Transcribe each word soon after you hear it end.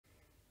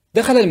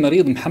دخل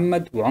المريض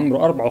محمد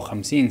وعمره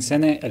 54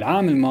 سنة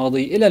العام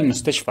الماضي إلى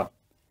المستشفى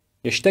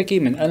يشتكي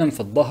من ألم في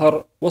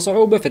الظهر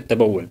وصعوبة في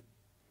التبول.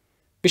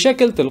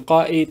 بشكل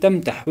تلقائي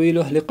تم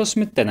تحويله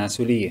لقسم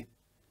التناسلية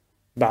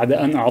بعد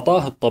أن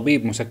أعطاه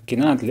الطبيب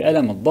مسكنات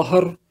لألم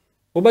الظهر،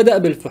 وبدأ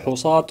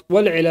بالفحوصات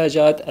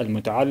والعلاجات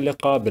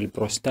المتعلقة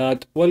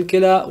بالبروستات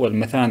والكلى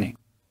والمثانة.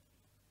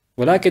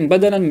 ولكن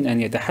بدلا من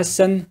أن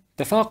يتحسن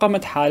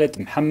تفاقمت حالة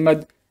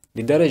محمد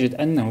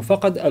لدرجة أنه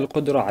فقد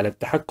القدرة على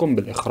التحكم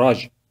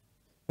بالإخراج،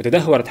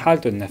 وتدهورت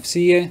حالته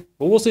النفسية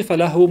ووصف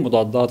له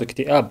مضادات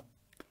اكتئاب.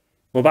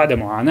 وبعد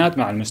معاناة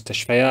مع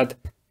المستشفيات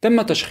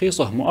تم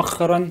تشخيصه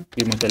مؤخرا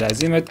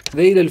بمتلازمة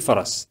ذيل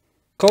الفرس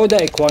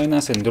كودا إكواينا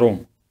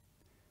سندروم،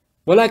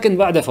 ولكن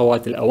بعد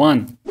فوات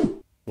الأوان،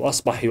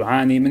 وأصبح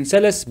يعاني من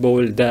سلس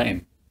بول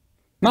دائم.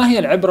 ما هي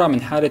العبرة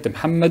من حالة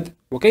محمد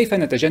وكيف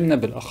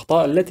نتجنب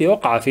الأخطاء التي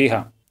وقع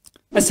فيها؟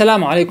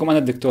 السلام عليكم، أنا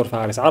الدكتور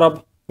فارس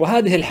عرب،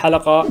 وهذه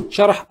الحلقة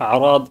شرح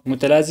أعراض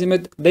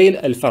متلازمة ذيل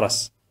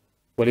الفرس،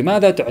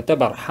 ولماذا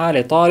تعتبر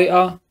حالة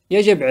طارئة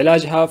يجب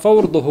علاجها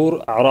فور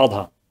ظهور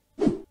أعراضها.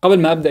 قبل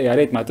ما أبدأ يا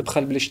ريت ما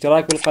تبخل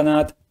بالاشتراك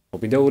بالقناة،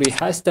 وبدوري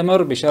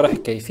حأستمر بشرح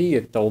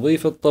كيفية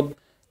توظيف الطب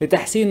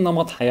لتحسين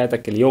نمط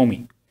حياتك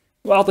اليومي.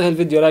 وأعطي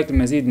هالفيديو لايك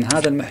للمزيد من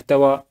هذا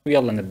المحتوى،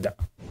 ويلا نبدأ.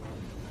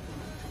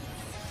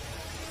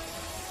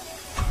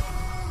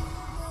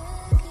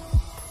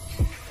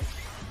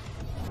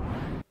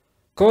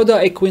 كودا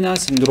إيكوينا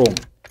سندروم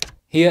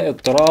هي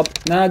اضطراب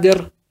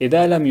نادر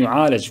إذا لم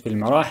يعالج في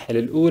المراحل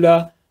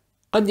الأولى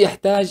قد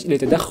يحتاج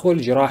لتدخل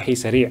جراحي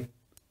سريع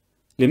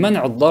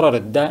لمنع الضرر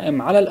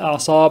الدائم على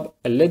الأعصاب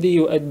الذي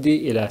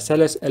يؤدي إلى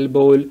سلس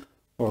البول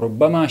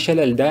وربما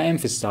شلل دائم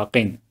في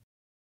الساقين.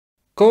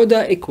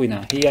 كودا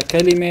إيكوينا هي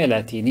كلمة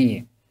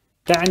لاتينية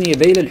تعني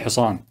ذيل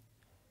الحصان،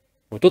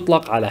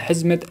 وتطلق على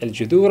حزمة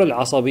الجذور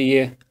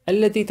العصبية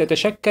التي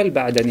تتشكل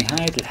بعد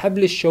نهاية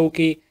الحبل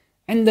الشوكي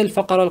عند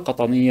الفقرة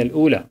القطنية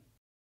الأولى.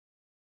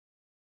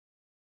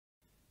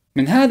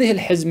 من هذه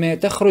الحزمة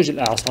تخرج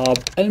الأعصاب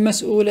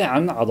المسؤولة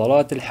عن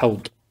عضلات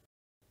الحوض،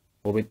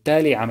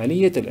 وبالتالي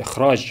عملية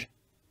الإخراج.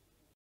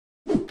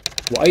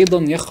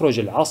 وأيضا يخرج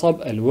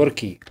العصب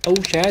الوركي أو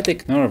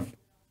شاتك نيرف،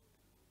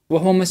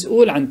 وهو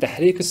مسؤول عن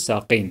تحريك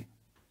الساقين.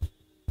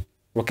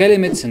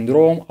 وكلمة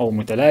سندروم أو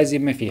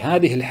متلازمة في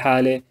هذه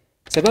الحالة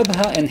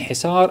سببها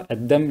انحسار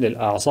الدم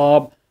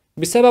للأعصاب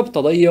بسبب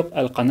تضيق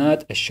القناة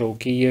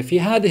الشوكية في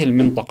هذه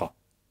المنطقة،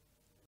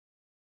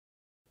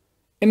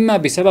 إما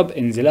بسبب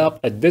انزلاق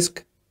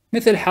الديسك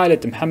مثل حالة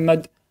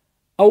محمد،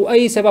 أو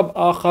أي سبب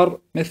آخر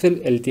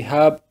مثل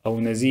التهاب أو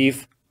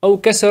نزيف أو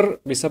كسر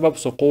بسبب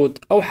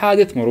سقوط أو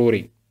حادث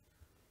مروري.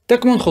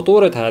 تكمن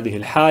خطورة هذه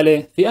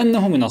الحالة في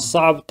أنه من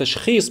الصعب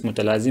تشخيص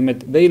متلازمة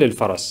ذيل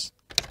الفرس،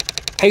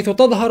 حيث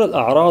تظهر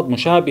الأعراض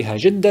مشابهة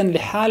جدا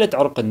لحالة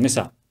عرق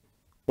النسا،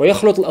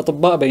 ويخلط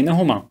الأطباء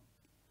بينهما،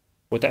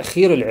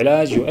 وتأخير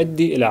العلاج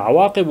يؤدي إلى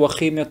عواقب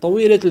وخيمة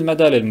طويلة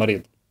المدى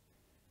للمريض،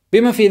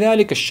 بما في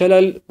ذلك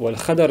الشلل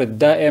والخدر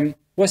الدائم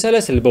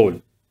وسلس البول.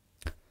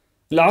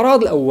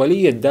 الأعراض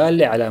الأولية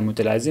الدالة على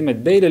متلازمة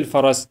ذيل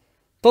الفرس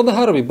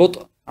تظهر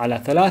ببطء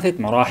على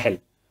 3 مراحل،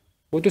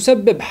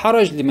 وتسبب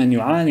حرج لمن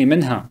يعاني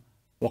منها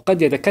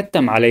وقد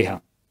يتكتم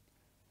عليها.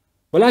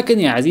 ولكن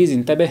يا عزيزي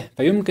انتبه،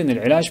 فيمكن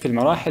العلاج في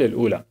المراحل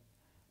الأولى،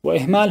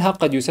 وإهمالها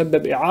قد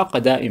يسبب إعاقة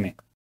دائمة.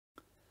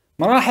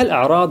 مراحل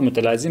أعراض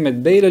متلازمة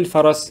ذيل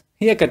الفرس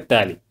هي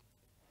كالتالي: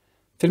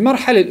 في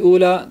المرحلة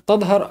الأولى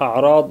تظهر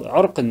أعراض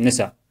عرق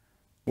النسا،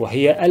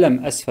 وهي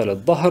ألم أسفل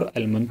الظهر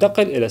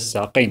المنتقل إلى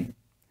الساقين،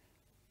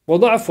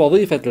 وضعف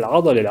وظيفة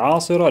العضلة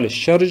العاصرة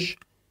للشرج،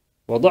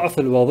 وضعف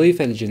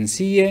الوظيفة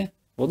الجنسية،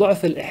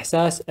 وضعف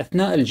الإحساس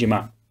أثناء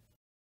الجماع.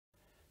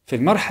 في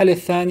المرحلة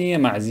الثانية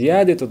مع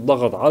زيادة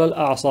الضغط على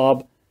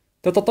الأعصاب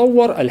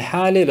تتطور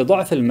الحالة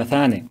لضعف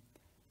المثانة،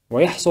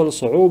 ويحصل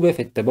صعوبة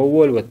في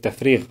التبول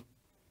والتفريغ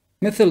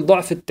مثل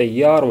ضعف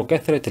التيار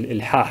وكثرة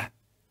الإلحاح،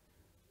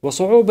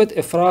 وصعوبة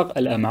إفراغ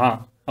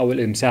الأمعاء أو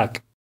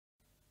الإمساك.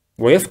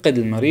 ويفقد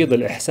المريض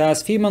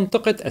الإحساس في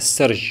منطقة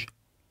السرج،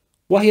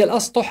 وهي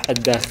الأسطح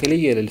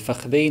الداخلية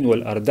للفخذين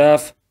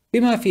والأرداف،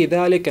 بما في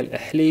ذلك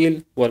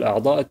الإحليل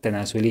والأعضاء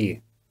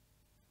التناسلية.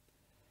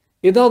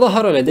 إذا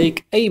ظهر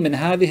لديك أي من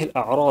هذه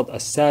الأعراض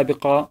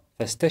السابقة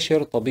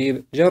فاستشر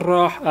طبيب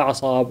جراح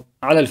أعصاب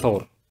على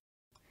الفور.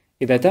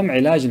 إذا تم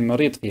علاج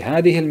المريض في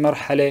هذه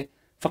المرحلة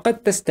فقد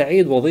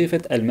تستعيد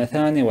وظيفة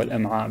المثانة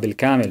والأمعاء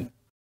بالكامل،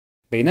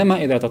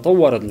 بينما إذا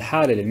تطورت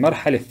الحالة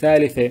للمرحلة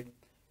الثالثة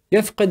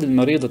يفقد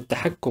المريض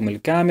التحكم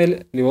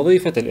الكامل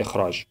لوظيفة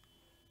الإخراج،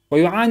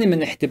 ويعاني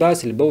من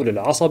احتباس البول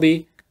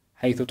العصبي،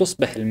 حيث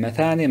تصبح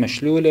المثانة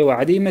مشلولة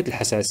وعديمة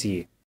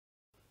الحساسية،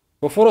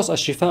 وفرص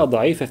الشفاء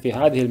ضعيفة في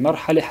هذه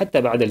المرحلة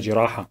حتى بعد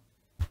الجراحة.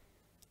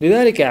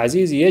 لذلك يا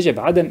عزيزي يجب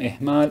عدم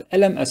إهمال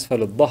ألم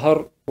أسفل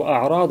الظهر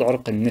وأعراض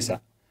عرق النسا،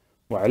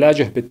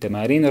 وعلاجه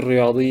بالتمارين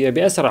الرياضية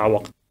بأسرع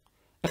وقت.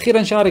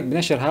 أخيرا شارك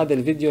بنشر هذا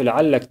الفيديو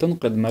لعلك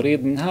تنقذ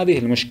مريض من هذه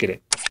المشكلة.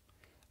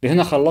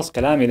 لهنا خلصت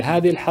كلامي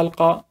لهذه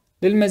الحلقة.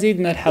 للمزيد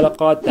من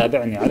الحلقات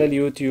تابعني على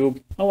اليوتيوب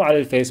أو على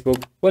الفيسبوك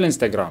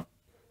والإنستغرام.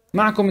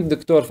 معكم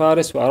الدكتور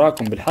فارس،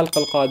 وأراكم بالحلقة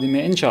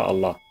القادمة إن شاء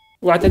الله.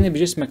 واعتني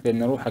بجسمك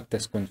لأن روحك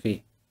تسكن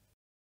فيه.